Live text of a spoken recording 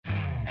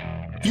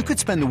You could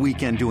spend the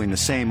weekend doing the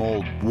same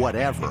old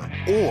whatever,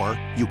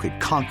 or you could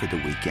conquer the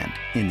weekend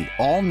in the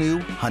all-new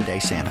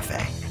Hyundai Santa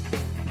Fe.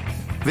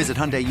 Visit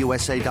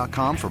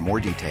HyundaiUSA.com for more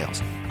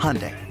details.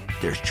 Hyundai,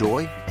 there's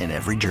joy in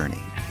every journey.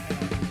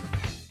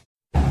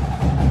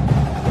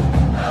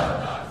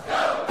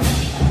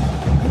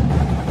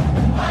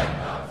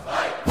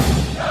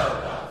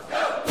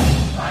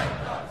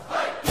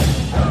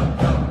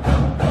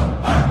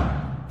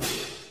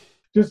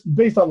 Just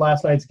based on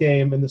last night's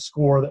game and the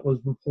score that was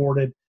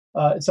reported,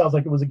 it sounds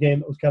like it was a game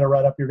that was kind of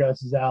right up your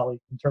guys' alley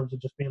in terms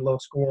of just being low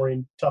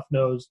scoring,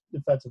 tough-nosed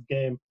defensive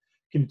game.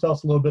 Can you tell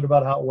us a little bit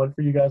about how it went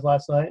for you guys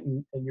last night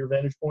and your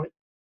vantage point?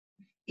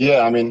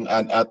 Yeah, I mean,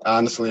 I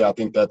honestly, I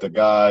think that the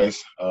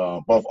guys,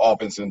 both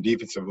offense and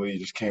defensively,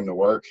 just came to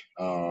work,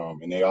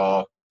 and they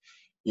all,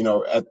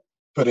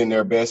 put in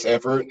their best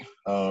effort,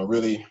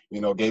 really,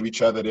 gave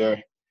each other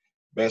their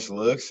best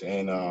looks,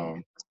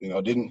 and,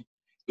 didn't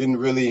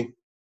really,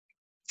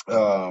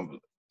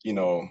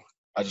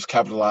 I just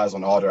capitalized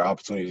on all their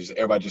opportunities.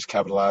 Everybody just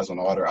capitalized on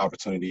all their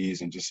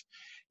opportunities and just,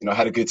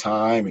 had a good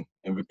time.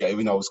 And it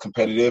was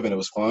competitive and it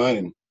was fun.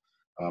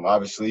 And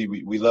obviously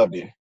we loved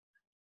it.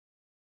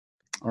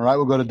 All right,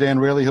 we'll go to Dan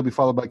Rayleigh. He'll be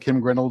followed by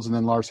Kim Reynolds and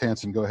then Lars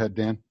Hansen. Go ahead,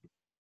 Dan.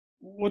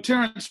 Well,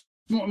 Terrence,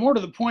 more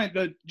to the point,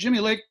 that Jimmy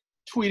Lake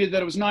tweeted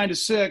that it was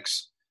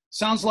 9-6.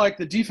 Sounds like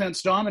the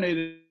defense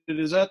dominated.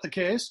 Is that the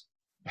case?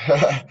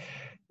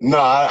 No,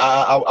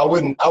 I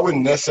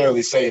wouldn't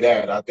necessarily say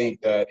that. I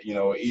think that,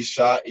 each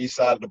side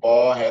of the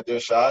ball had their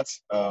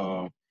shots.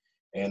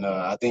 And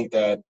I think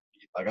that,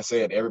 like I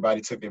said, everybody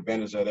took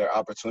advantage of their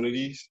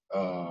opportunities.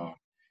 And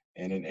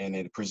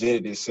it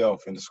presented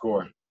itself in the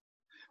score.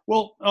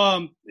 Well,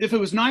 if it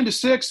was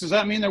 9-6, does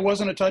that mean there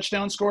wasn't a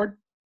touchdown scored?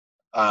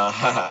 No,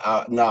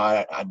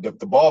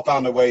 the ball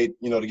found a way,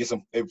 to get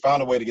some. It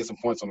found a way to get some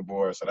points on the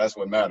board. So that's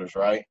what matters,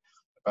 right? It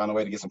found a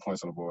way to get some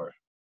points on the board.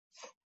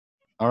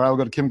 All right, we'll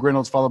go to Kim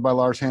Reynolds, followed by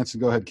Lars Hansen.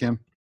 Go ahead, Kim.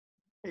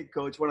 Hey,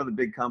 Coach, one of the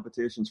big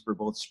competitions for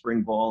both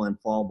spring ball and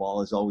fall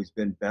ball has always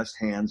been best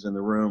hands in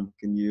the room.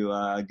 Can you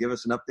give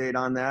us an update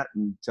on that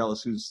and tell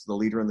us who's the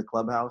leader in the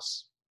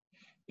clubhouse?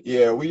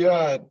 Yeah, we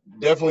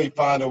definitely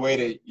find a way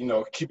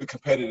to, keep it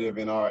competitive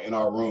in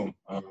our room.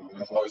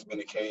 That's always been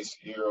the case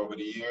here over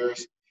the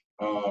years.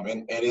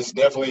 And it's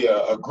definitely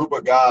a group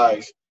of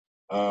guys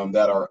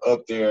that are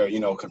up there,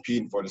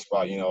 competing for the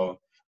spot.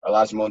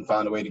 Elijah Moten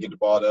found a way to get the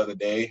ball the other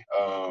day.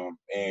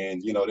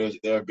 And,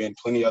 there have been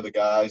plenty of other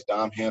guys.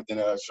 Dom Hampton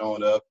has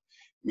shown up,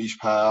 Mish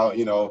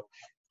Powell,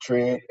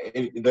 Trent.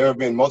 There have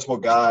been multiple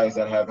guys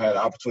that have had an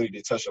opportunity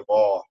to touch the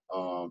ball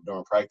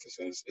during practice.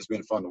 And it's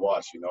been fun to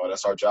watch.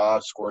 That's our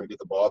job, score to get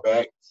the ball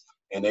back.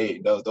 And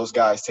those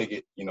guys take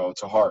it,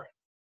 to heart.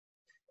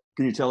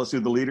 Can you tell us who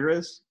the leader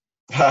is?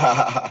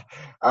 I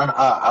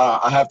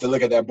have to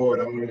look at that board.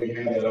 I don't really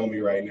have that on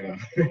me right now.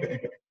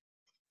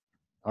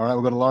 All right,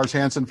 we'll go to Lars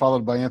Hansen,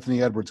 followed by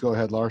Anthony Edwards. Go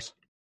ahead, Lars.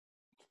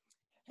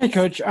 Hey,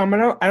 Coach. I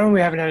know we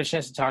haven't had a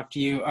chance to talk to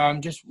you.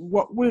 Just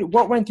what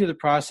went through the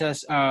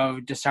process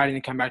of deciding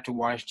to come back to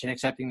Washington,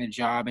 accepting the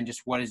job, and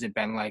just what has it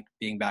been like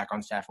being back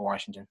on staff at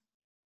Washington?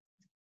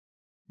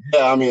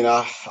 Yeah, I mean,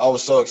 I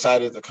was so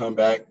excited to come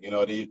back.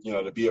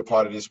 To be a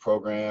part of this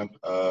program,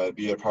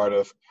 be a part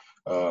of,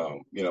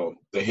 the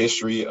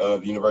history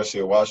of the University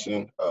of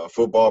Washington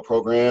football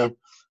program.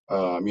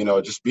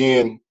 Just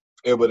being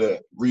able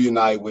to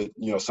reunite with,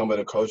 some of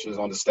the coaches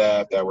on the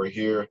staff that were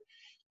here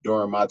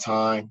during my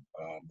time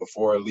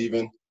before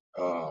leaving.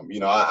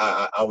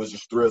 I was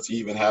just thrilled to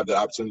even have the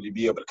opportunity to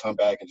be able to come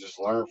back and just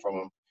learn from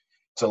them,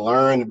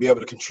 to be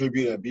able to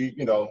contribute and be,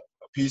 a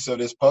piece of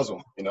this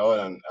puzzle, and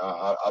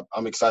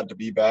I'm excited to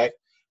be back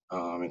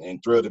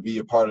and thrilled to be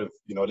a part of,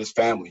 this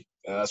family.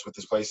 And that's what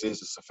this place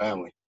is. It's a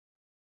family.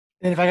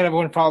 And if I could have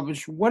one follow-up,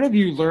 what have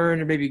you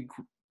learned or maybe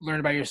learned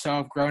about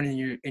yourself, growing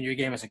in your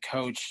game as a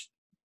coach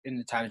in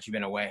the time that you've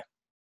been away?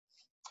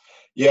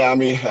 Yeah, I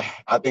mean,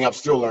 I think I'm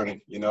still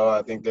learning.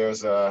 I think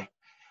there's a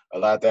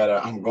lot that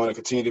I'm going to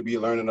continue to be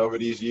learning over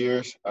these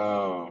years.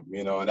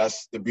 And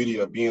that's the beauty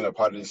of being a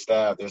part of the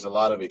staff. There's a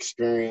lot of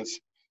experience,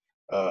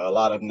 a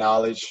lot of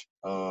knowledge,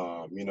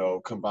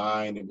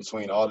 combined in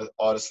between all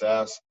the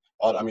staffs,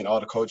 all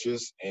the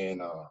coaches,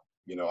 and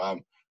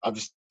I'm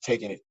just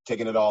taking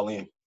it all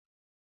in.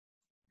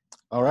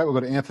 All right, we'll go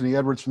to Anthony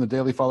Edwards from the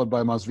Daily, followed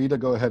by Masvida.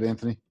 Go ahead,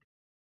 Anthony.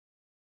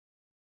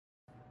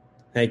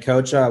 Hey,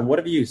 Coach, what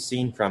have you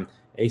seen from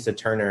Asa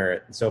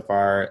Turner so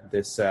far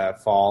this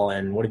fall,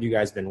 and what have you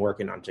guys been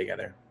working on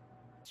together?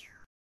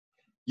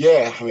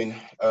 Yeah, I mean,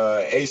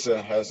 Asa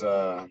has, it's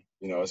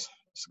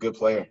a good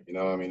player.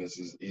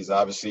 He's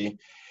obviously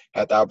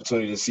had the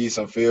opportunity to see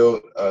some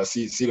field,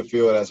 see the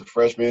field as a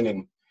freshman,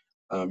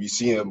 and you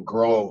see him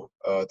grow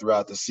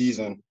throughout the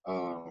season.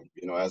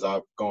 As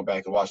I've gone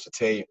back and watched the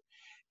tape,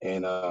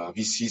 and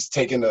he's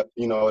taken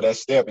that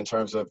step in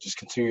terms of just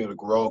continue to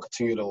grow,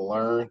 continue to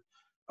learn.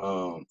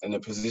 In the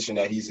position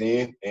that he's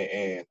in,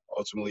 and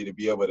ultimately to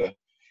be able to,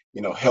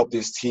 help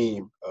this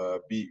team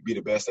be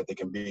the best that they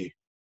can be.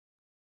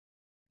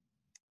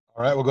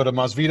 All right, we'll go to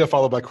Masvida,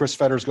 followed by Chris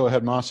Fetters. Go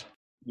ahead, Mas.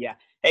 Yeah.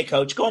 Hey,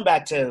 Coach, going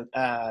back to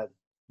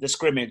the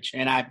scrimmage,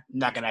 and I'm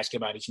not going to ask you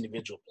about each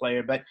individual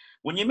player, but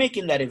when you're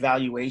making that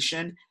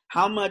evaluation,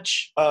 how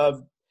much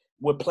of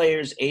were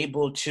players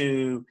able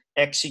to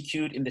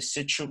execute in the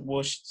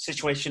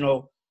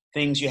situational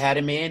things you had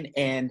them in,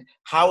 and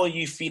how are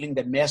you feeling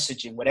the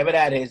messaging, whatever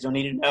that is, don't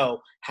need to know,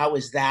 how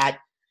is that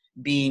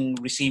being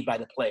received by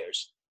the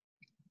players?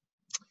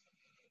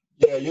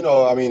 Yeah,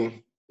 I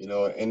mean,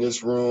 in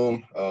this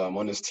room,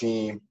 on this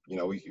team,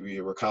 we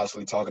were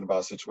constantly talking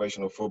about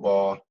situational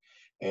football.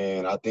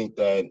 And I think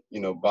that,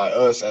 by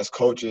us as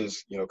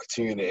coaches,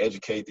 continuing to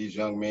educate these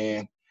young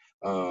men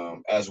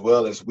as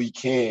well as we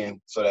can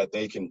so that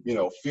they can,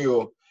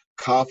 feel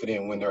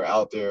confident when they're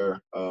out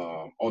there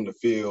on the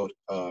field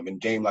in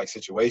game-like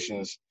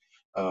situations,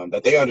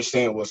 that they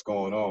understand what's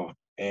going on.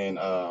 And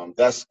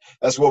that's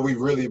what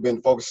we've really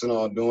been focusing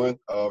on doing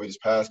over these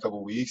past couple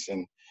of weeks.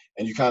 And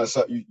you kind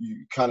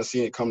of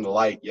see it come to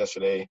light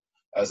yesterday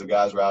as the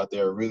guys were out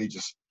there really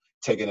just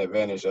taking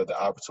advantage of the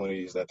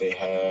opportunities that they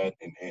had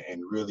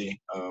and really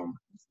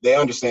they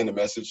understand the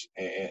message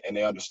and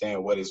they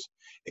understand what is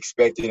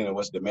expected and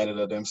what's demanded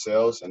of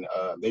themselves. And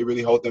they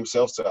really hold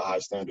themselves to a high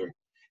standard.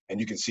 And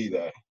you can see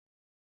that.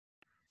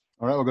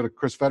 All right, we'll go to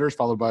Chris Fetters,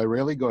 followed by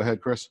Rayleigh. Go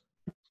ahead, Chris.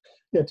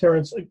 Yeah,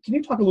 Terrence, can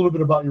you talk a little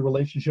bit about your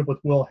relationship with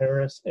Will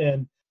Harris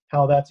and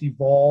how that's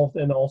evolved,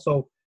 and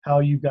also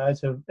how you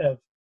guys have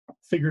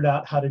figured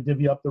out how to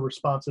divvy up the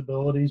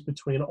responsibilities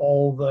between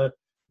all the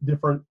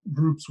different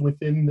groups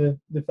within the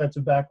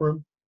defensive back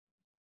room?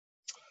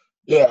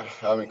 Yeah,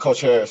 I mean,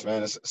 Coach Harris,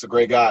 man, it's a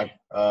great guy.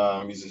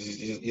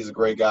 He's a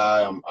great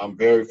guy. I'm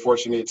very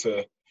fortunate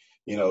to,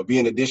 be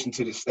in addition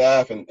to the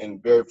staff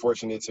and very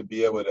fortunate to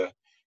be able to,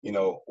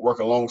 work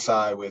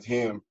alongside with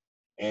him.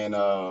 And,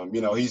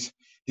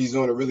 he's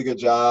doing a really good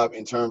job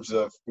in terms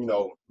of,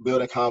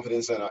 building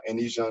confidence in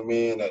these young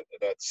men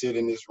that sit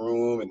in this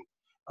room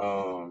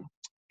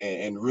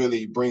and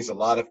really brings a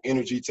lot of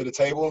energy to the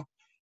table.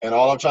 And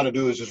all I'm trying to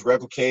do is just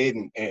replicate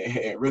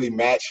and really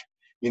match,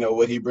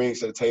 what he brings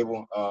to the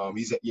table.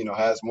 He's,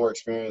 has more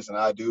experience than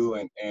I do.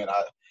 And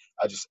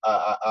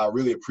I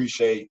really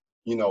appreciate,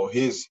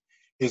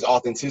 his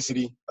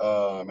authenticity.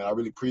 And I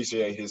really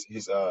appreciate his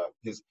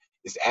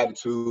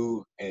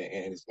attitude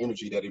and his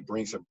energy that he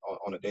brings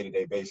on a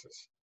day-to-day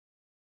basis.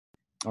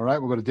 All right,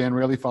 we'll go to Dan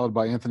Rayleigh, followed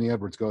by Anthony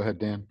Edwards. Go ahead,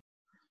 Dan.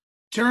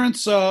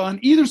 Terrence, on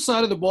either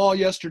side of the ball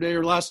yesterday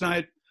or last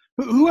night,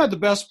 who had the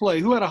best play?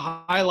 Who had a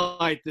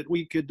highlight that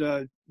you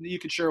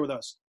could share with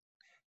us?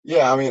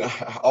 Yeah, I mean,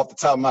 off the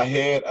top of my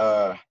head,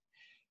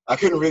 I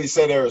couldn't really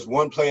say there was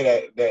one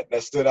play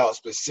that stood out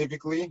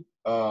specifically.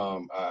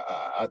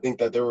 I think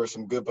that there were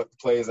some good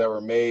plays that were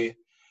made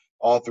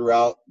all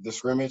throughout the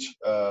scrimmage,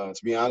 to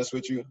be honest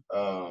with you.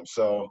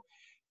 So,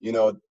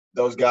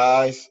 those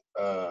guys,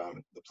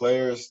 the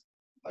players,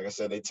 like I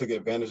said, they took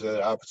advantage of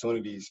their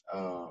opportunities,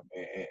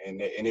 and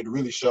it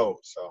really showed.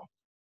 So,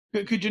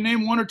 could you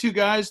name one or two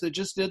guys that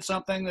just did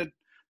something that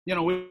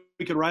we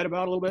could write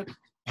about a little bit?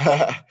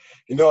 I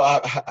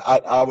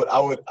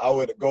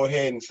would go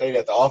ahead and say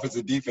that the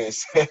offensive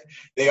defense,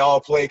 they all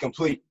play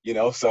complete.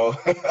 So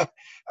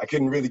I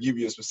couldn't really give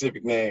you a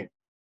specific name.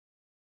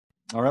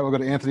 All right, we'll go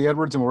to Anthony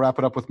Edwards, and we'll wrap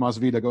it up with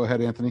Masvita. Go ahead,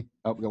 Anthony.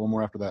 Oh, we got one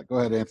more after that. Go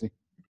ahead, Anthony.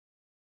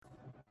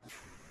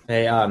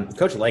 Hey,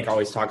 Coach Lake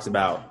always talks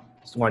about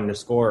wanting to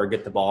score or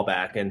get the ball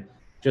back, and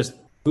just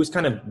who's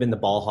kind of been the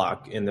ball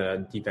hawk in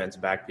the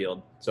defensive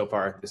backfield so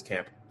far this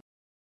camp?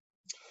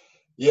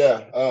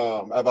 Yeah,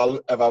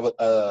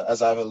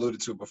 as I've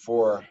alluded to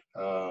before,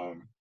 a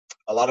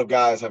lot of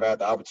guys have had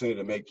the opportunity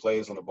to make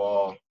plays on the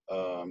ball.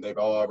 They've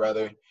all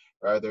rather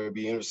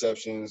be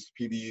interceptions,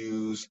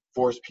 PBUs,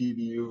 forced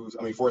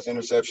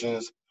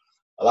interceptions.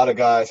 A lot of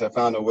guys have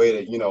found a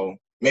way to,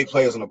 make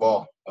plays on the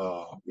ball.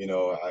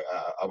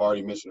 I've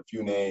already mentioned a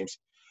few names.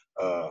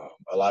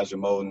 Elijah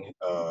Moten,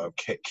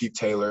 Keith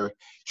Taylor,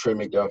 Trey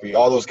McDuffie.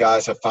 All those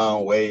guys have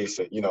found ways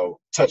to,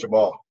 touch a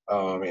ball.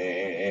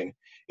 And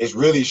it's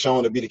really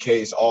shown to be the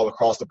case all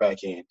across the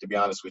back end, to be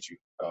honest with you.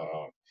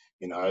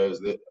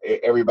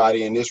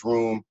 Everybody in this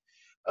room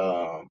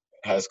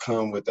has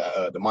come with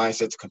the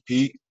mindset to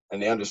compete,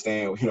 and they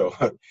understand,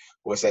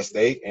 what's at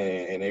stake,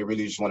 and they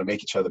really just want to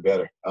make each other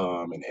better.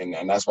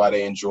 And that's why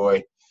they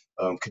enjoy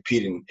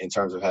competing in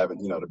terms of having,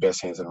 the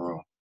best hands in the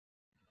room.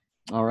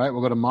 All right,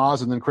 we'll go to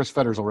Maz, and then Chris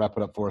Fetters will wrap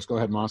it up for us. Go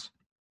ahead, Maz.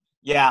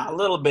 Yeah, a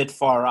little bit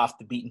far off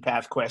the beaten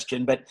path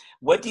question, but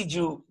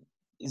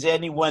is there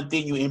any one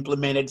thing you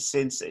implemented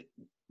since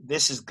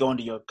this is going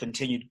to your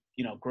continued,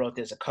 growth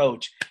as a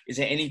coach? Is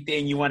there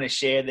anything you want to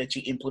share that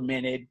you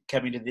implemented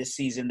coming to this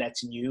season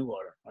that's new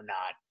or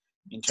not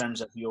in terms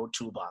of your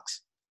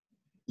toolbox?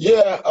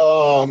 Yeah,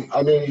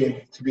 I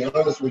mean, to be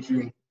honest with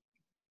you,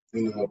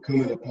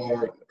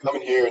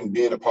 coming here and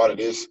being a part of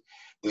this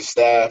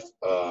staff,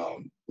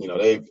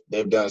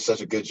 they've done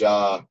such a good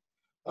job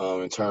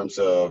in terms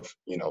of,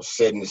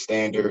 setting the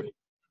standard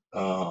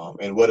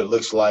and what it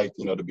looks like,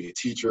 to be a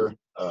teacher,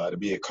 to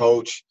be a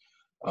coach,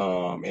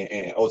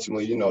 and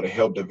ultimately, to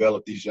help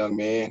develop these young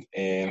men.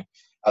 And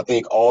I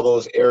think all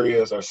those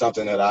areas are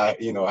something that I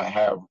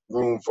have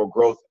room for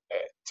growth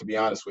at, to be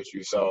honest with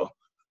you. So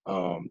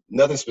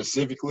Nothing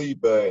specifically,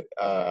 but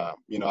I've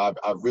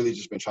really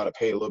just been trying to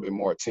pay a little bit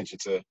more attention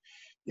to,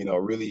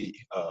 really,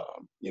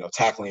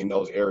 tackling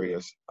those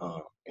areas,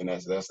 and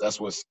that's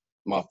what's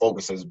my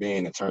focus has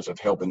been in terms of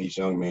helping these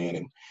young men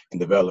and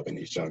developing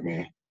these young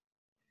men.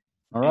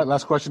 All right,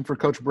 last question for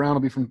Coach Brown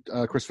will be from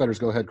Chris Fetters.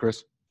 Go ahead,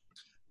 Chris.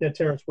 Yeah,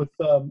 Terrence, with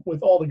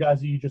all the guys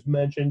that you just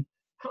mentioned,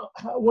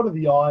 what are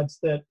the odds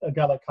that a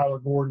guy like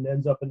Kyler Gordon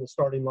ends up in the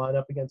starting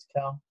lineup against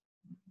Cal?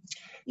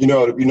 You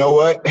know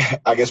what?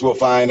 I guess we'll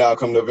find out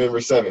come November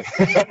 7th.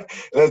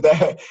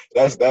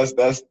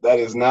 that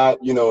is not,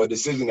 a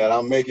decision that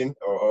I'm making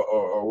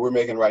or we're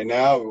making right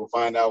now. We'll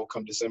find out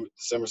come December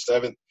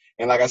 7th.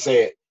 And like I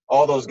said,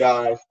 all those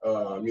guys,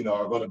 are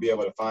going to be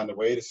able to find a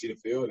way to see the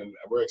field, and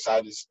we're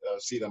excited to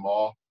see them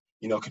all,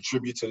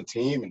 contribute to the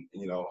team and,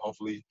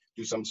 hopefully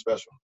do something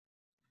special.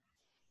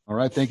 All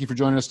right. Thank you for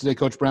joining us today,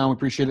 Coach Brown. We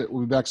appreciate it.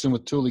 We'll be back soon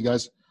with Thule,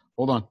 guys.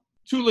 Hold on.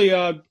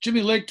 Thule,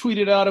 Jimmy Lake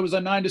tweeted out it was a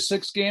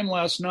 9-6 game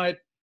last night.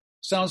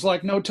 Sounds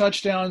like no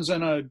touchdowns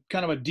and a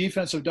kind of a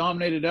defensive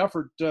dominated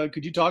effort.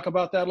 Could you talk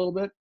about that a little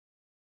bit?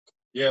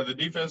 Yeah, the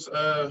defense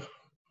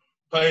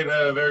played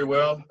very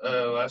well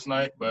last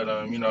night, but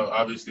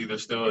obviously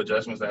there's still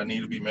adjustments that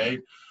need to be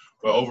made.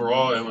 But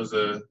overall, it was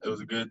a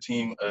good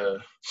team.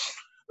 It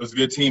was a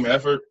good team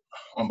effort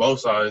on both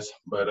sides,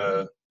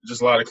 but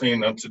just a lot of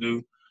cleaning up to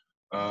do.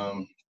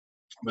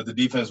 But the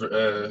defense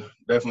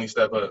definitely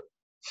stepped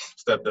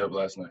up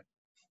last night.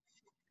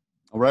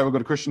 All right, we'll go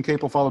to Christian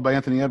Capel, followed by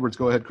Anthony Edwards.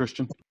 Go ahead,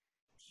 Christian.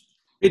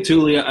 Hey,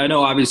 Thule, I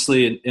know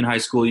obviously in high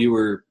school you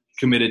were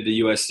committed to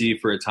USC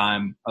for a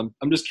time. I'm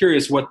just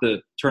curious what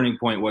the turning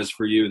point was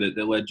for you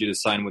that led you to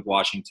sign with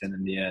Washington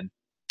in the end.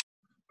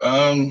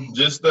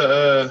 Just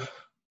the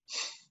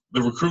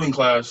recruiting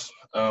class.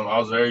 I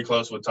was very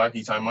close with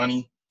Taki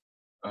Taimani,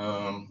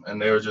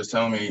 and they were just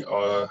telling me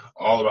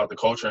all about the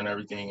culture and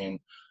everything, and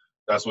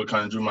that's what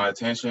kind of drew my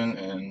attention,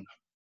 and,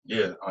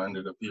 yeah, I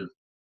ended up here.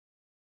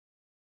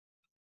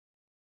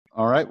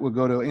 All right, we'll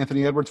go to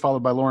Anthony Edwards,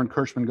 followed by Lauren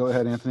Kirschman. Go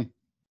ahead, Anthony.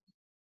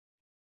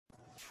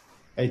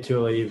 Hey,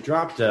 Thule, you've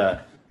dropped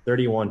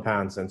 31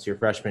 pounds since your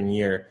freshman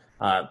year.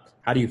 How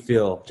do you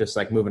feel just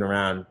like moving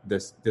around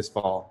this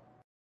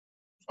fall?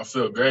 I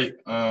feel great.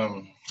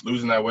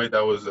 Losing that weight,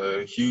 that was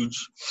a huge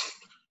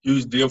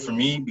deal for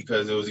me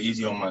because it was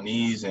easy on my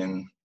knees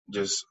and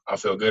just I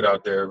feel good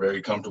out there,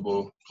 very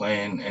comfortable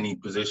playing any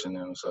position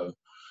now. So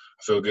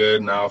I feel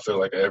good. Now I feel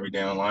like an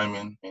everyday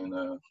lineman,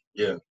 and,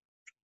 yeah.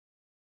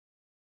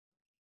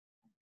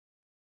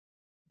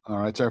 All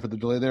right, sorry for the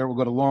delay there. We'll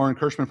go to Lauren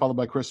Kirschman, followed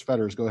by Chris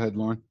Fetters. Go ahead,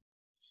 Lauren.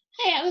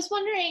 Hey, I was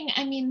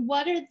wondering,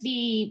 what are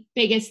the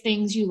biggest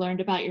things you learned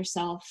about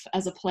yourself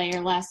as a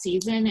player last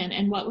season,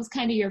 and what was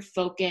kind of your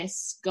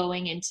focus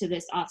going into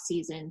this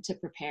offseason to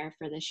prepare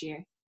for this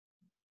year?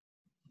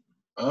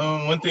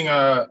 One thing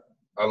I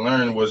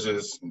learned was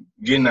just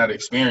getting that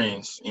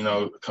experience,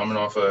 coming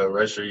off a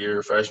redshirt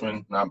year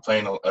freshman, not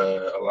playing a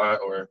lot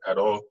or at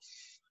all.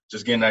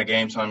 Just getting that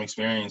game time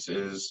experience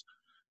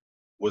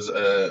was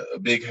a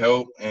big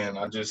help, and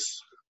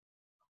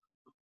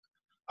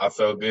I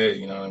felt good,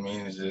 you know what I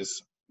mean? It's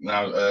just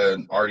now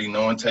already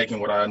knowing, taking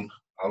what I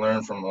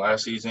learned from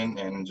last season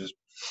and just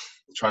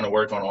trying to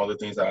work on all the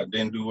things that I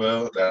didn't do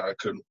well that I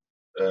could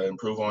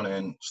improve on,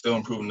 and still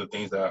improving the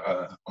things that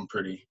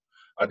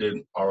I did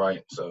all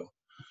right. So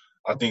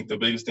I think the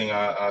biggest thing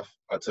I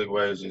took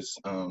away is just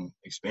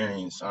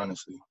experience,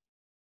 honestly.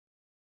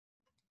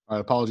 All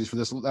right, apologies for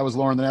this. That was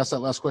Lauren that asked that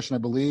last question, I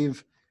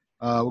believe.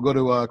 We'll go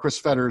to Chris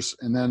Fetters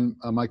and then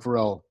Mike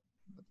Farrell.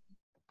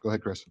 Go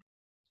ahead, Chris.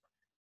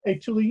 Hey,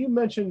 Thule, you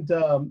mentioned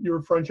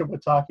your friendship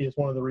with Taki as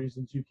one of the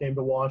reasons you came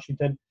to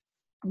Washington.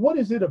 What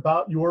is it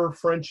about your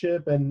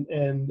friendship and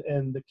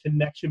the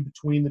connection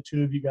between the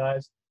two of you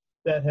guys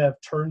that have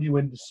turned you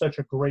into such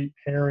a great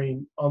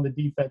pairing on the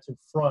defensive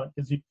front?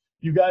 Because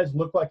you guys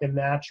look like a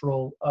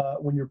natural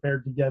when you're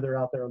paired together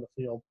out there on the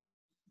field.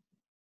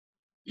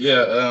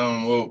 Yeah,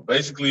 well,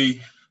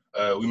 basically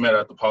we met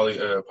at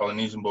the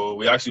Polynesian Bowl.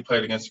 We actually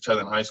played against each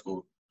other in high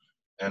school.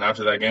 And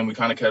after that game, we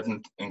kind of kept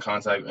in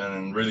contact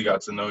and really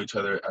got to know each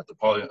other at the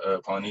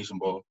Polynesian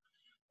Bowl.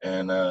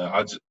 And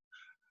I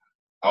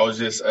was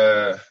just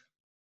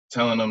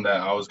telling him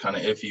that I was kind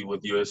of iffy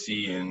with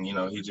USC. And,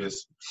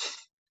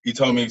 he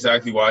told me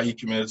exactly why he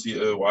committed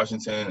to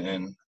Washington.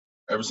 And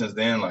ever since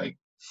then,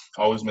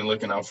 always been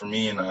looking out for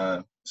me.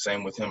 And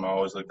same with him. I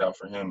always looked out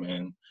for him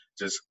and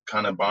just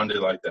kind of bonded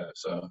like that.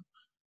 So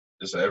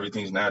just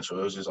everything's natural.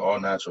 It was just all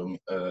natural,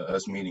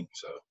 us meeting.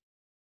 So.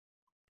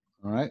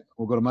 All right.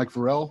 We'll go to Mike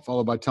Farrell,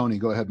 followed by Tony.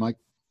 Go ahead, Mike.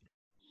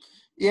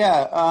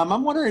 Yeah,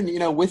 I'm wondering,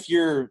 with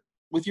your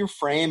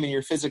frame and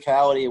your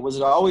physicality, was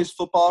it always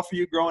football for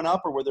you growing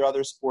up, or were there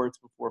other sports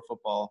before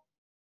football?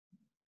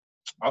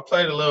 I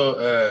played a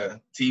little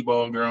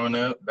T-ball growing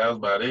up. That was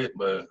about it.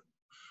 But,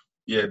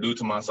 yeah, due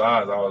to my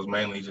size, I was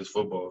mainly just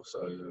football.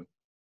 So, yeah.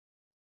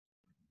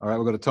 All right.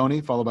 We'll go to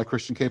Tony, followed by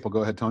Christian Capel.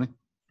 Go ahead, Tony.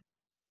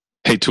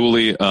 Hey,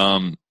 Thule,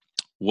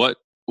 what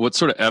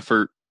sort of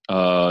effort,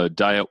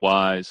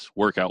 diet-wise,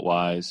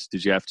 workout-wise,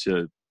 did you have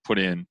to put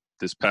in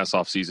this past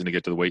off season to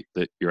get to the weight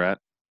that you're at?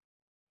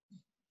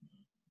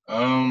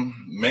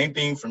 Main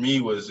thing for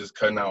me was just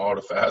cutting out all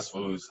the fast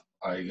foods.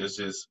 Like, it's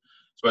just,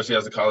 especially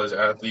as a college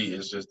athlete,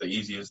 it's just the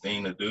easiest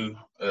thing to do.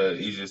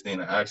 Easiest thing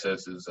to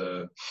access is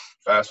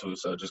fast food.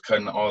 So just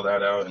cutting all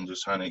that out and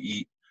just trying to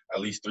eat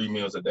at least 3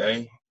 meals a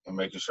day and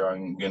making sure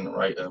I'm getting the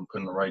right,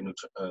 putting the right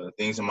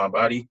things in my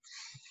body,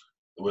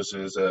 which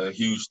is a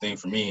huge thing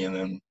for me. And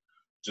then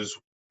just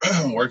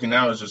working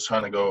out is just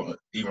trying to go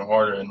even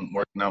harder and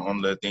working out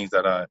on the things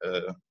that I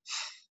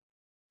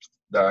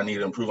need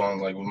to improve on,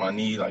 like with my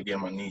knee, like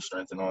getting my knee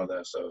strength and all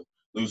that. So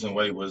losing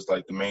weight was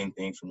like the main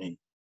thing for me.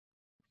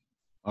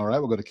 All right,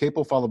 we'll go to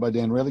Capel, followed by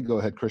Dan Rayleigh. Go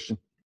ahead, Christian.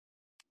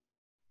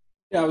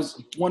 Yeah, I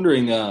was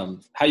wondering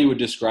how you would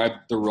describe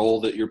the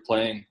role that you're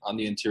playing on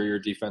the interior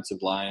defensive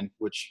line,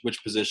 which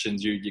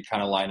positions you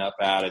kind of line up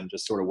at, and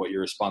just sort of what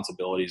your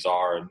responsibilities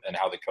are, and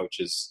how the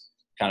coaches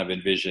kind of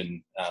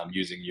envision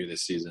using you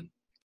this season.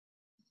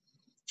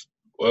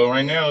 Well,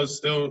 right now it's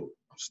still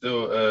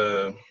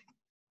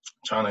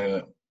trying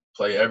to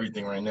play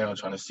everything right now,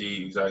 trying to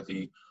see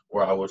exactly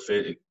where I would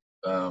fit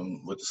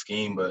with the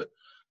scheme. But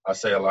I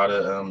say a lot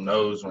of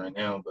no's right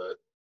now, but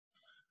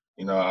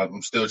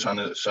I'm still trying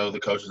to show the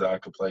coaches that I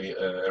could play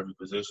every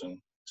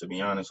position, to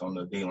be honest, on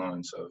the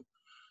D-line. So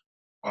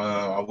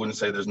I wouldn't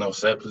say there's no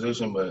set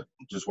position, but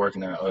just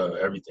working at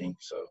everything.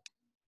 So,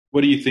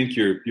 what do you think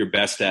you're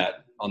best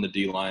at on the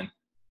D-line?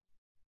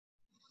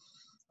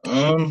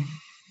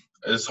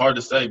 It's hard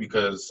to say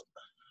because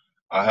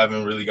I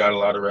haven't really got a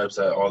lot of reps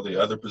at all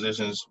the other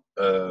positions,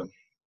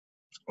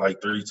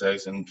 like 3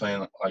 techs and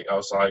playing like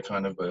outside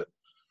kind of. But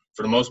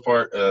for the most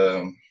part,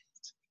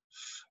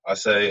 I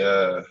say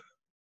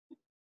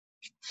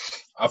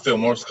I feel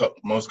most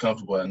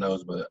comfortable at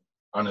nose. But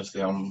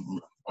honestly, I'm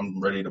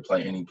ready to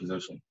play any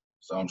position.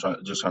 So I'm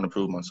trying to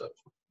prove myself.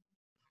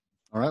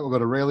 All right, we'll go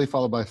to Rayleigh,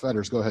 followed by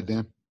Fetters. Go ahead,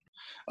 Dan.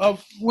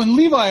 When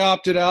Levi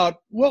opted out,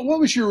 what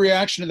was your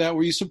reaction to that?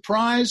 Were you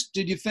surprised?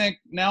 Did you think,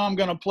 now I'm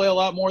going to play a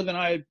lot more than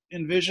I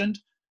envisioned?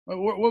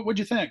 What would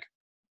you think?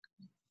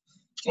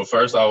 Well,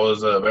 first, I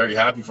was very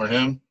happy for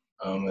him.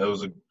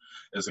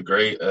 It's a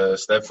great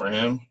step for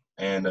him.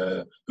 And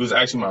he was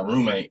actually my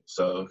roommate,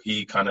 so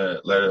he kind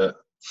of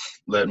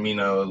let me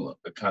know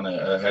kind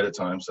of ahead of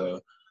time. So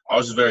I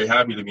was just very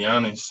happy, to be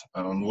honest.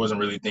 I wasn't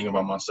really thinking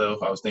about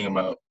myself. I was thinking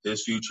about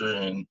his future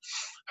and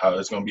how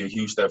it's going to be a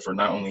huge step for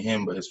not only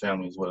him but his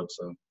family as well.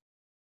 So,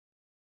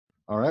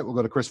 all right, we'll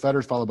go to Chris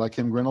Fetters, followed by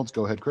Kim Grinolds.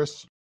 Go ahead,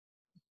 Chris.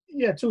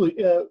 Yeah, Tuli,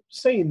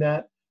 saying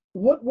that,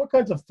 what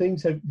kinds of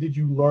things did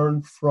you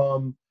learn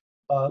from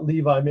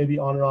Levi, maybe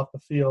on and off the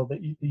field,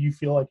 that you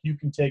feel like you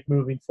can take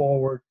moving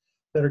forward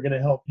that are going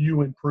to help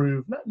you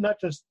improve, not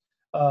just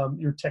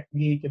your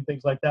technique and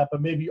things like that,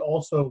 but maybe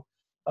also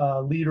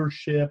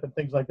leadership and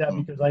things like that,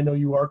 because I know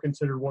you are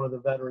considered one of the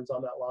veterans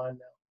on that line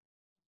now.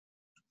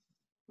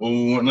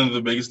 Well, one of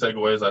the biggest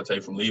takeaways I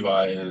take from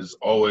Levi is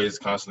always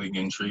constantly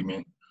getting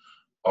treatment,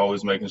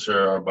 always making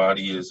sure our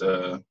body is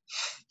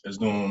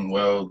doing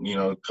well,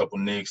 a couple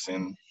nicks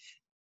and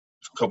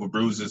a couple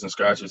bruises and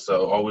scratches.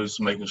 So always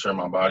making sure I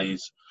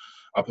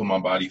put my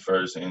body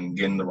first and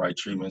getting the right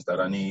treatments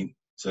that I need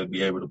to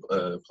be able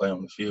to play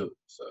on the field.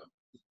 So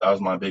that was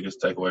my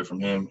biggest takeaway from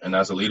him. And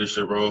as a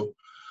leadership role,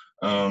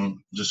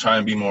 just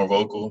trying to be more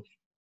vocal,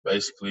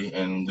 basically,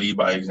 and lead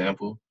by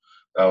example.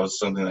 That was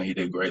something that he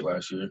did great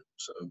last year.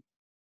 So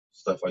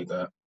stuff like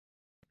that.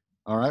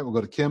 All right, we'll go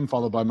to Kim,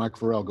 followed by Mike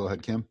Farrell. Go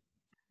ahead, Kim.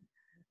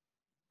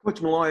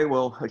 Coach Malloy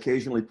will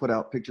occasionally put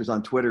out pictures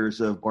on Twitters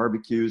of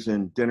barbecues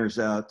and dinners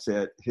out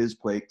at his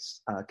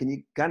place. Can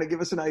you kind of give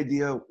us an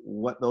idea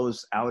what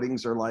those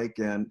outings are like,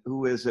 and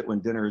who is it when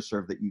dinner is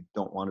served that you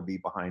don't want to be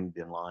behind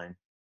in line?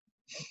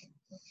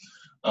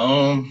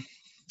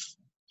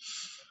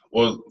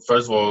 Well,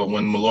 first of all,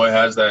 when Malloy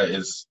has that,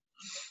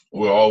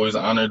 we're always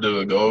honored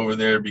to go over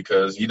there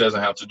because he doesn't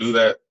have to do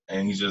that,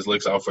 and he just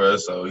looks out for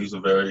us. So he's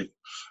a very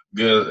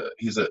good.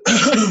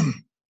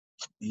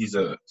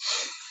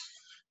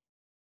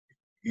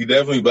 He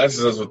definitely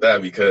blesses us with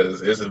that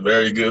because it's a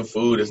very good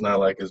food. It's not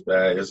like it's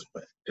bad. It's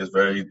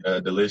very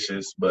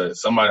delicious. But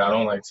somebody I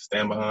don't like to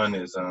stand behind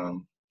is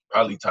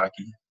probably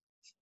Taki.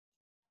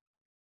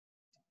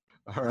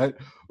 All right,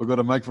 we'll go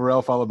to Mike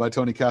Farrell, followed by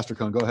Tony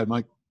Castricone. Go ahead,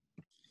 Mike.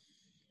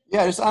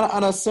 Yeah, just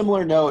on a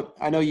similar note,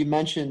 I know you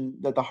mentioned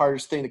that the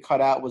hardest thing to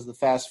cut out was the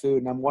fast food,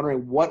 and I'm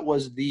wondering what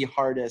was the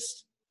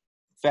hardest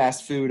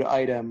fast food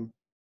item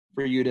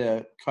for you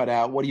to cut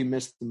out? What do you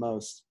miss the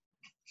most?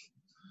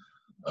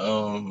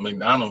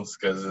 McDonald's,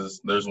 because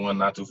there's one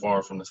not too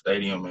far from the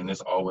stadium, and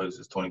it's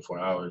 24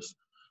 hours.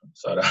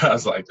 So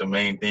that's like the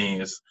main thing.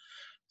 It's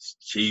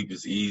cheap,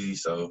 it's easy,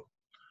 so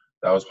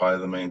that was probably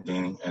the main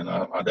thing, and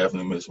I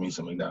definitely miss me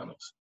some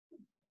McDonald's.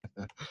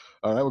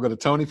 All right, we'll go to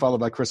Tony,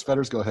 followed by Chris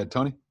Fetters. Go ahead,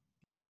 Tony.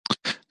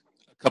 A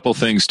couple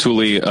things,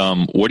 Tuli.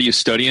 What are you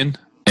studying?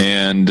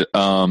 And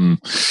tell me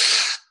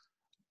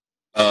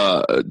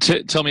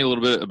a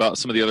little bit about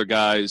some of the other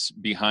guys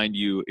behind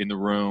you in the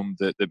room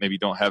that maybe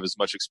don't have as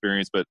much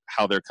experience, but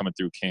how they're coming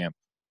through camp.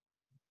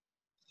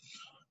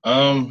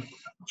 Well,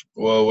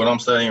 what I'm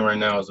studying right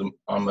now is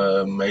I'm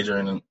a major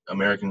in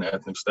American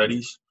Ethnic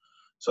Studies.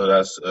 So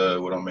that's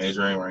what I'm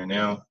majoring right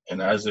now.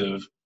 And as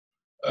of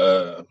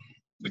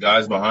the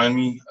guys behind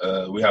me,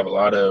 we have a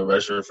lot of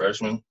redshirt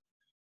freshmen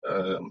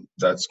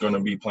that's going to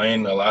be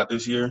playing a lot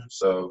this year.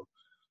 So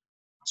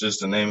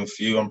just to name a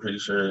few, I'm pretty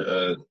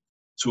sure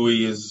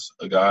Tui is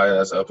a guy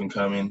that's up and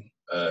coming.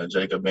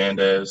 Jacob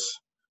Bandez,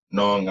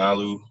 Noah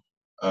Ngalu,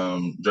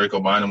 Draco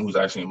Bynum, who's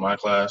actually in my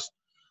class.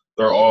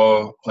 They're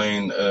all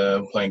playing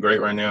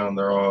great right now, and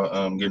they're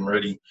all getting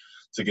ready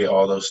to get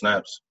all those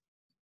snaps.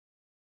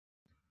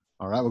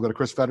 All right, we'll go to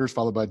Chris Fetters,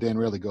 followed by Dan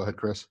Rayleigh. Go ahead,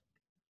 Chris.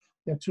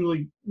 Yeah,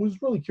 Tuli,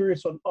 was really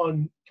curious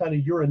on kind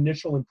of your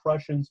initial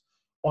impressions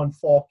on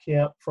fall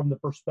camp from the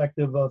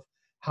perspective of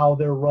how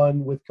they're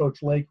run with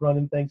Coach Lake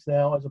running things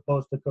now as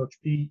opposed to Coach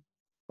Pete.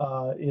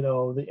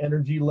 The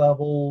energy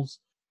levels,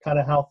 kind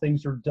of how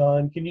things are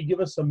done. Can you give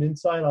us some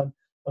insight on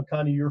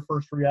kind of your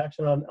first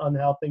reaction on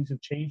how things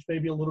have changed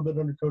maybe a little bit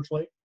under Coach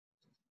Lake?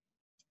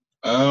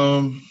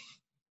 I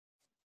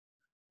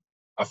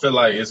feel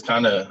like it's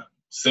kind of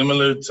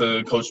similar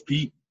to Coach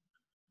Pete.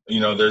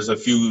 There's a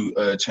few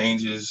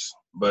changes,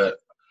 but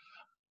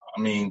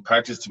I mean,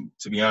 practice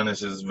to be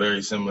honest is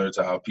very similar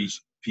to how Pete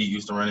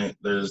used to run it.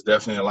 There's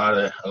definitely a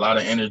lot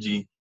of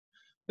energy.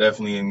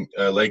 Definitely, and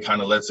Lake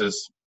kind of lets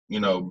us,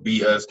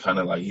 be us. Kind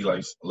of like he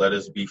likes let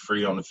us be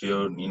free on the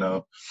field,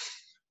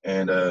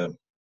 And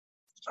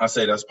I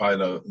say that's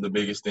probably the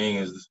biggest thing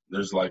is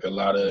there's like a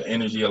lot of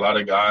energy, a lot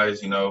of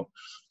guys,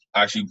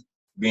 actually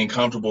being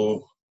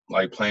comfortable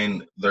like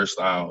playing their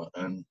style,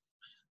 and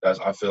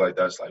I feel like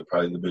that's like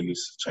probably the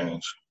biggest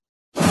change.